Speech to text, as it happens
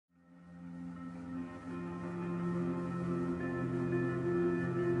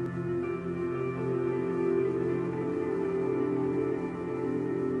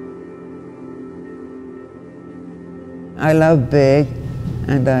I love big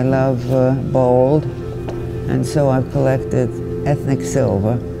and I love bold, and so I've collected ethnic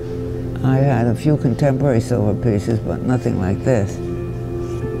silver. I had a few contemporary silver pieces, but nothing like this.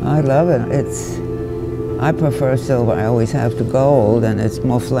 I love it. I prefer silver. I always have to gold, and it's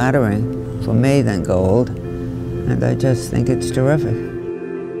more flattering for me than gold, and I just think it's terrific.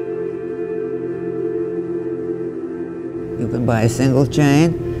 You can buy a single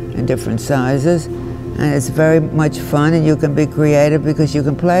chain in different sizes, and it's very much fun, and you can be creative because you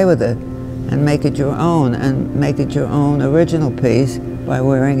can play with it and make it your own, and make it your own original piece by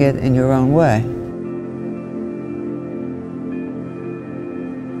wearing it in your own way.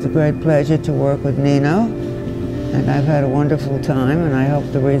 It's a great pleasure to work with Nino, and I've had a wonderful time, and I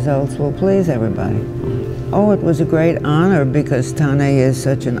hope the results will please everybody. Oh, it was a great honor because Tane is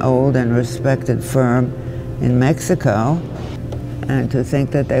such an old and respected firm in Mexico, and to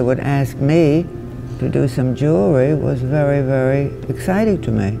think that they would ask me to do some jewelry was very, very exciting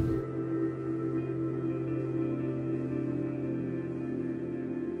to me.